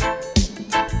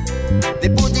 They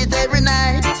put it every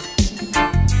night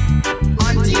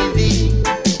on TV.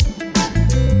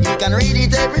 You can read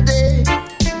it every day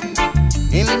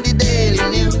in the daily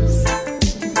news.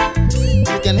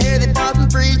 You can hear the Papa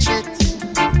preach it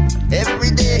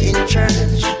every day in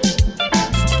church.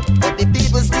 But the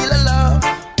people still alive,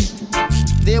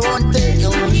 they won't take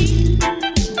no heed.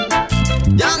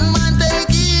 Young man, take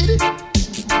it.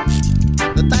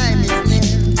 The time is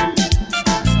near.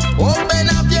 Open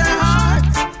up your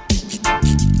heart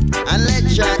and let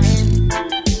you in.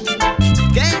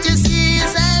 Can't you see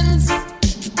his hands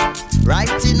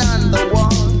writing on the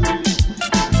wall?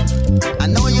 I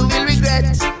know you will regret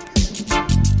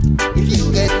if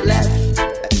you get left.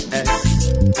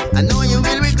 I know you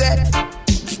will regret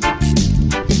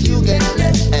if you get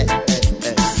left.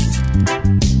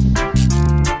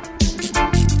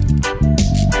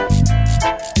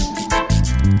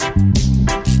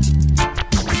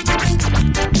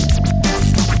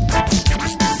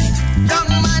 Young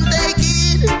man, take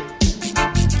it.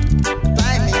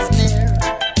 Time is near.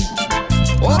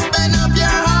 Open up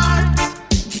your heart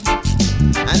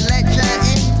and let you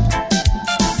in.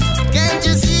 Can't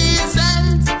you see his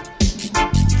hand?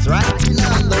 It's writing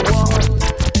on the wall.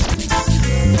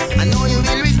 I know you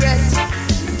will regret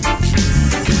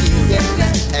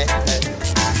if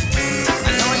you get left.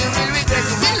 I know you will regret.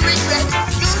 You will regret.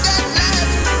 You get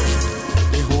left.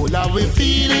 The whole lot we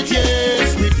feel it,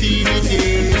 yes, we feel it,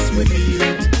 yes, we feel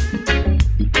it.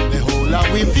 The whole lot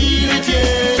we feel it,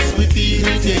 yes, we feel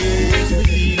it, yes, we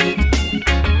feel it.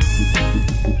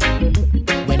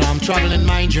 When I'm traveling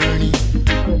my journey,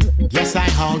 yes, I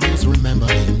always remember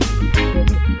him.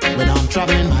 When I'm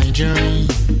traveling my journey,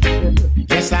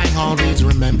 yes, I always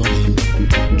remember him.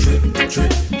 Trip,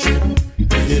 trip, trip,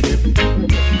 bring it up.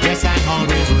 Yes, I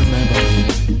always remember him.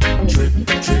 Trip,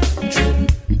 trip, trip,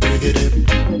 bring it up.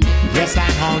 Yes, I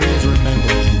always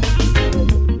remember him.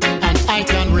 And I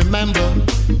can remember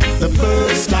the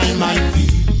first time I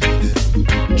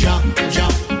feel jump,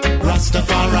 jump,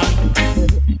 Rastafari.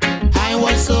 I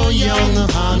was so young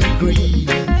and hungry,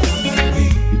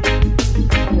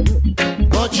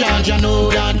 but George, I know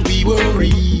that we were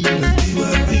real.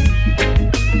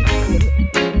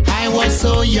 I was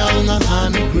so young and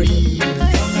hungry,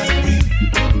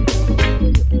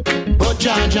 but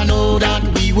George, I know that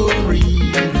we were real.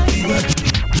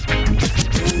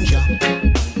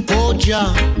 Oh,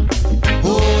 Jah,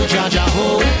 oh, Jah, Jah,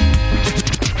 oh.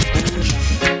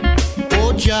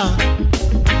 Oh, Jah,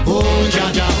 oh,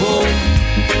 Jah, Jah, oh.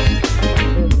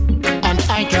 And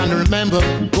I can remember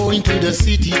going to the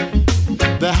city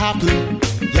the apple,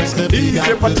 yes, the big DJ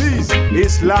apple. Patisse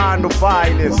is land of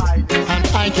finest. And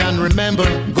I can remember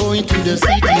going to the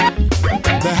city,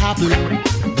 the apple,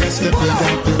 yes, the big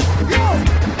apple.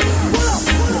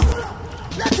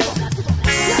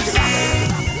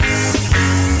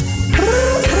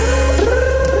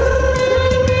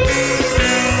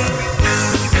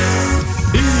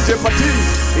 DJ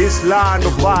Patisse is land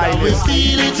of finest. We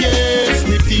feel it, yes,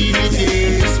 we feel it,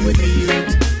 yes, we feel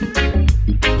it.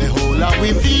 The whole lot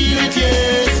we feel it,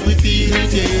 yes, we feel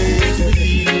it, yes, we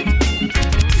feel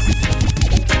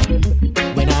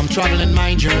it. When I'm traveling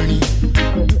my journey,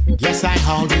 yes, I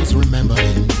always remember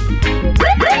him.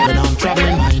 When I'm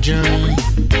traveling my journey,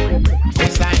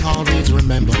 yes, I always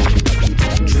remember him.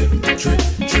 Trip, trip,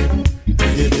 trip,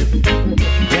 dip, dip.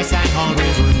 Yes, I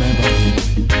always remember him.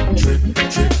 Trip,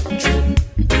 trip, trip,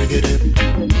 dip, dip.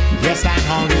 Yes, I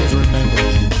always remember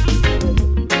him.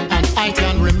 And I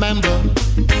can remember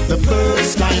the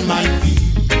first time I feel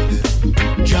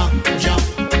jump, jump,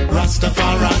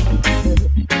 Rastafari.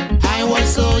 I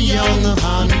was so young and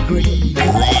hungry.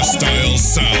 Raw style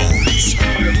sounds.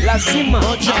 La Cima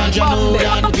Bombe. La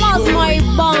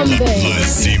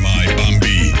Cima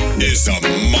Bombe is a must.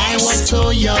 I was so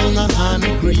young and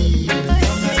hungry.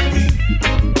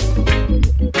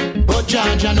 But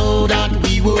Jaja know that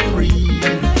we were real.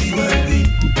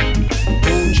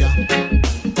 Oh Jah,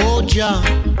 oh Jah,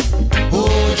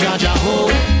 oh Jaja,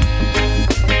 oh.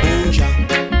 Oh Jah,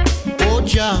 oh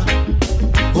Jah,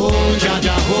 oh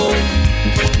Jaja, oh.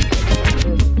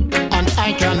 And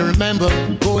I can remember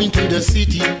going to the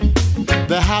city,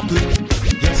 the apple,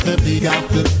 yes, the big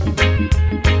apple.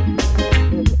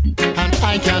 And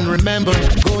I can remember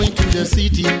going to the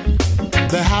city,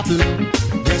 the apple,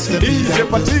 yes, the big DJ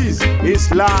apple. Patisse is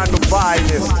land of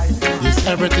finest. Is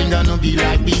everything gonna be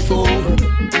like before?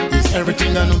 Is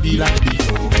everything gonna be like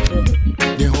before?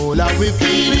 The whole lot we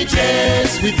feel it,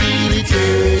 yes, we feel it,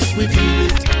 yes, we feel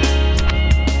it.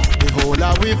 The whole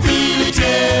lot we feel it,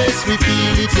 yes, we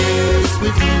feel it, yes,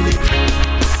 we feel it.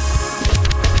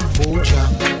 Oh Jah,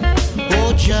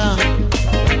 oh Jah,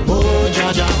 oh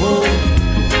Jaja, oh.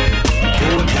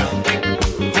 Oh Jah,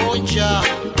 oh Jah,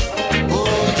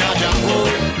 oh Jaja, oh.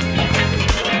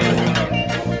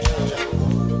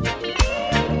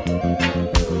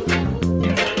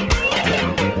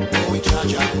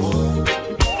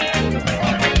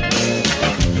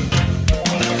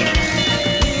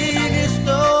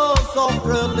 Ministers of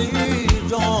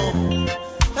religion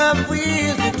have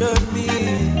visited me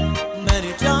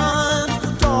many times to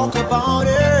talk about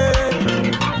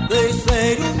it. They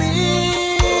say to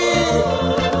me,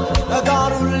 I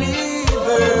gotta leave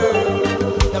her,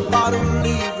 I gotta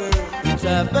leave her. It's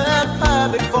a bad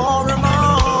habit for a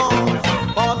man.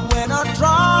 But when I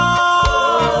try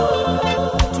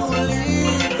to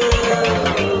leave her,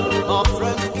 my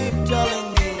friends keep telling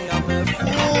me I'm a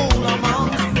fool, I'm a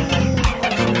fool.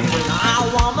 Now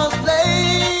I'm a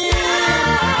slave,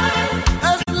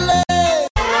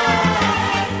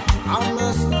 I'm a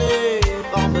slave,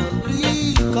 I'm a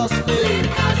legal slave.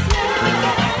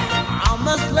 I'm a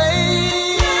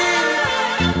slave,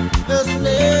 a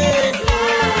slave.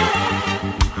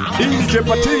 DJ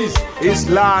Patisse is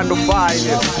land of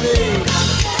finest.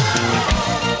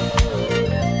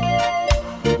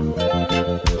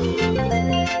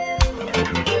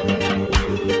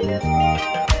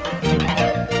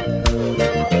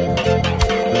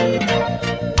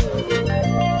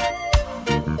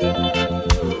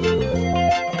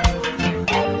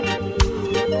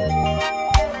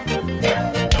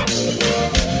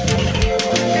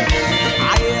 I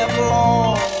have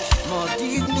lost my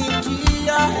dignity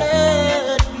I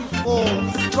had before,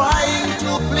 trying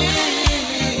to please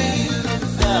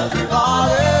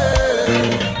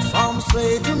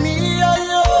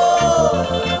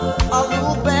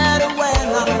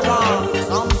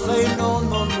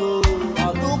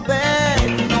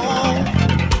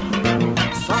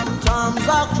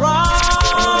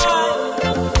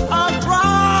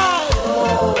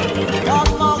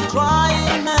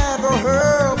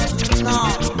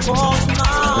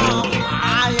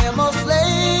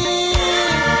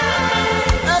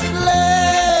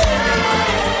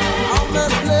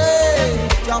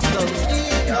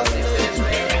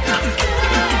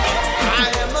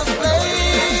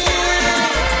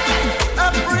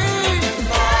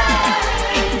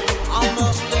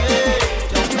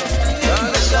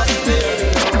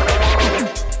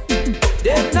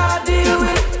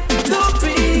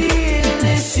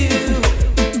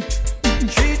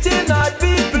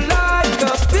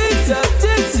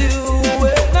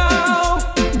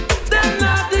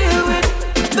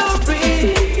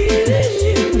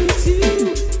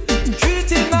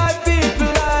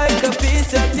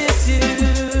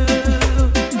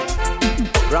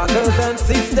brothers and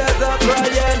sisters are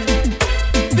crying,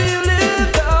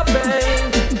 feeling the pain.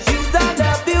 She's an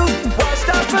abuse, washed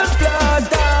up and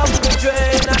flushed down the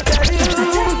drain. I tell you,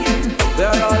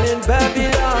 they're all in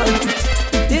Babylon.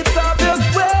 It's obvious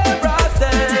where I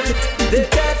stand. They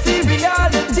can't see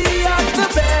reality as the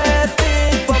best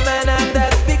thing for men, and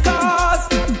that's because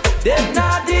they're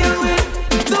not deal with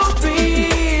the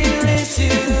real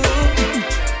issue.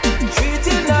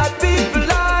 Treating our people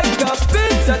like a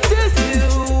piece of tissue.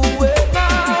 Well,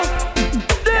 now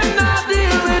they're not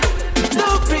deal with the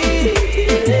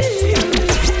real issue.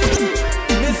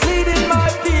 Misleading my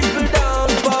people down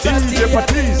poverty. DJ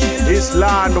Patisse is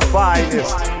land of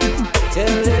finest.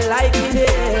 Tell it like it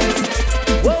is.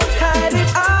 Won't hide it,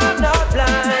 I'm not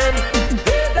blind.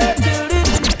 They're there till it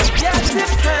gets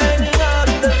it hanging on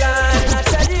the line. I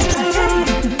tell you,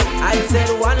 I said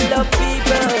one love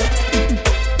people,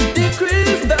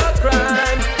 decrease the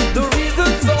crime. The reason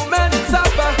so many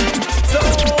suffer, so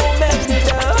many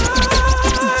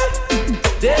die.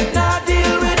 They're not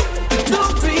deal with the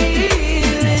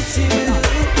real issue.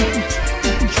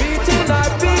 Treating our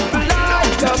people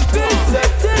like a piece of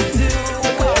tissue.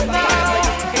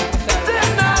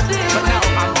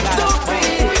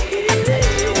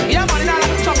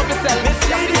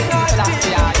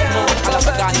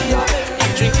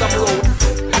 Drink some roots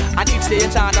and each day you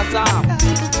chant a psalm.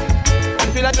 You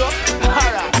feel a dope?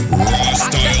 Alright.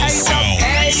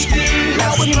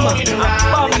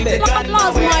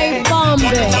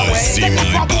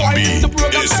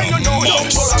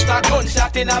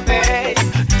 Gunshot in a face.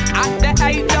 At the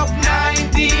age of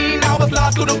 19, I was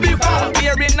lost, couldn't be found,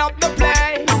 tearing up the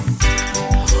place.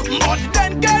 But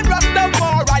then came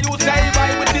Rastafari, you say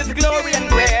right with this glory and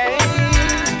grace.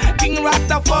 King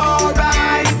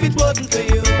Rastafari, if it wasn't for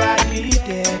you, I'd be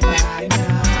dead by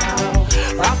now.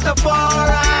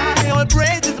 Rastafari, all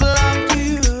praises belong to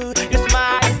you. Your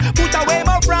smiles put away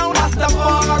my frown.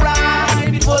 Rastafari,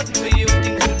 if it wasn't for you,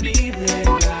 things would be dead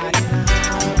right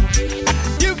now.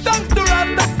 Give thanks to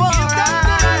Rastafari.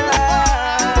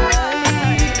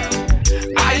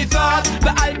 I thought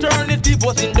the alternative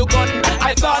was in the gun.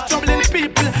 I thought troubling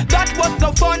people, that was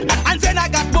so fun. And then I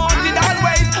got wanted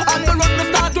always. On the run to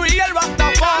start to heal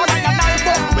Rastafari. And I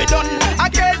thought we done. I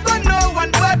can't for no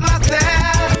one but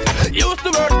myself. Used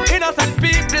to hurt innocent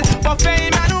people for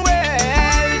fame and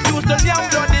wealth. Used to young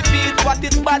bloody beat what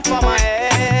is bad for my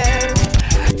health.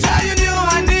 Tell you knew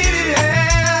I needed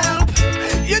help.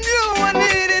 You knew I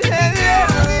needed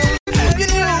help. You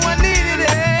knew I needed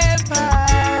help.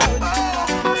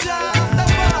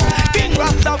 King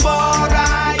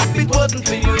Rastafari, if it wasn't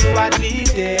for you, I'd be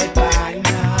dead by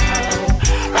now.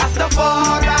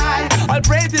 Rastafari, all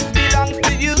praises belongs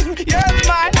to you. You're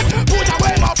mine. Put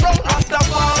away my from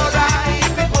Rastafari.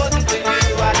 If it wasn't for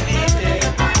you, I'd be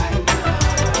dead by now.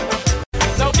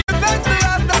 So give thanks to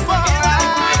Rastafari.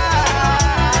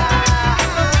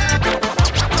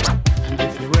 And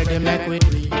if you're ready, make we do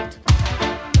it.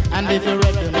 And if you're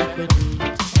ready, make we do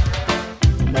it.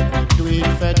 Make we do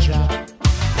it for Jah.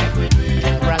 Make we do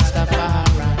it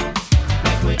Rastafari.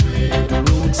 Make we do it the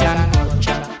roots and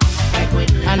culture. Make we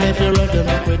do it. And if you're ready,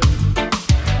 make we do it.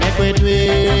 Make we do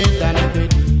it and make we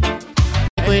do it.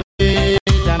 Make we do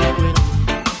it and make we do it.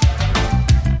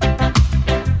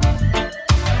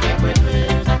 Make we do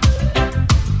it.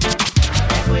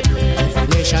 Make we do it. Every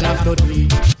nation have to do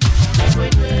it. Make we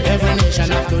do it. Every nation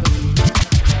have to do it.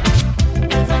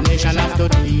 Every nation have to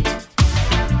do it.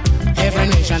 Every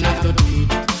nation have to do it.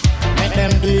 Make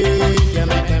them do it, yeah,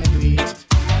 make them do it.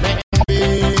 Make them do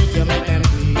it, yeah, make them do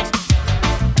it.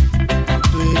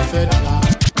 Do it for Jah.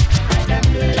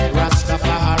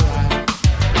 Rastafari.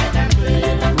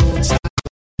 Roots.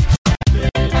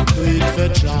 Do it for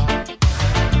Jah.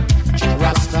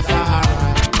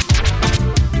 Rastafari.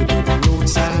 You do the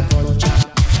roots and culture.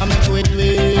 I make we do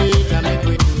it, I make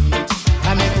we do it. I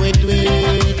make we do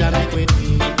it, I make we do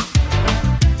it.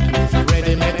 And if you're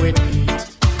ready, make we do it.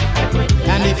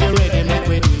 And if you're ready, make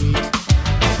we do it.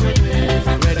 And if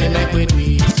you're ready, make we do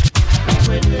it.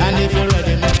 And if you're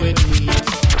ready, make we do it.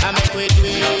 I make we do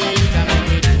it, I make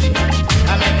we do it.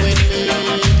 I make we do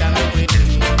it, I make we do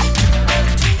it.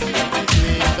 Do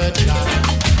it for Jah.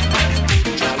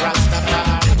 Jah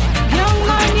Rastafari. Young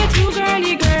man, you're too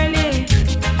girly, girly.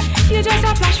 You just a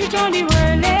flash with on the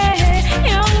whirly.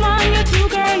 Young man, you're too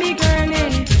girly, girly.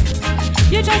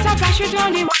 You just a flash with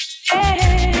on the whirly.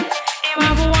 You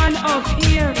have one up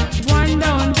here, one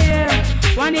down there.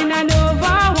 One in a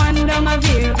Nova, one down a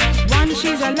Veer. One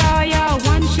she's a lawyer,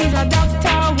 one she's a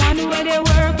doctor. One where they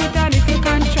work with a little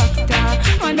contractor.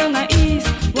 One down a east,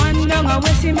 one down a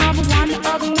west. Him have one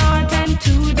up north and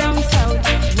two down south.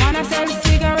 One a sell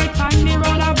cigarette on the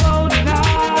roundabout.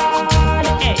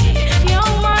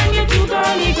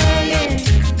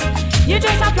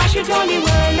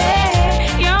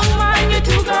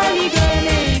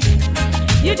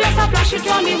 You just a flash it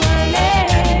on the world, eh?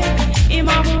 Him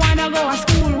have wanna go to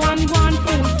school, one fool.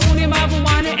 Him have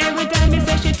wanna every time he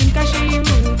say she think a she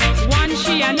rude. One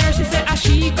she a nurse, she say a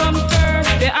she come first.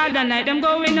 The other night them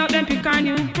going out, them pick her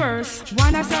new purse.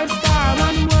 One a sell star,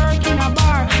 one work in a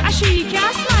bar. A she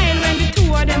can't smile when the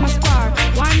two of them a spar.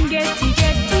 One getty,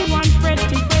 one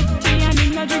fretty, and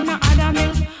him no drink no other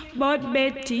milk. But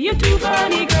Betty, you too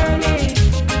girly.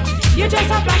 You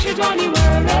just a flash it on the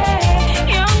world,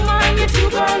 eh? Young man, you too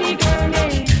girly.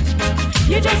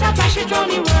 You just a flash it on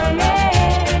the world,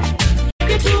 eh?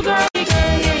 You too girly.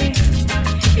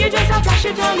 You just a flash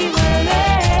it on the world,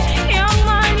 eh? Young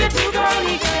man, you too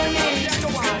girly.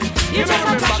 You just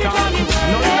a flash it on the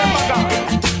world, eh?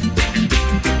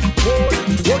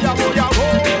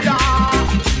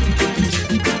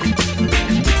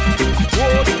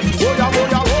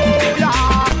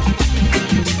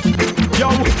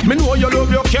 Me know you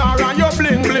love your car and your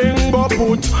bling bling, but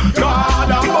put God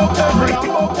above every.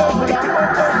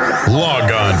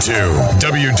 Log on to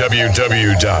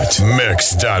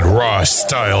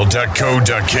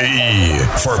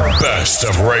www.mix.rawstyle.co.ke for best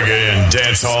of reggae and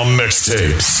dancehall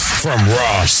mixtapes from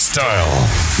Raw Style,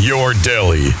 your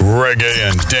daily reggae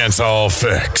and dancehall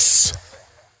fix.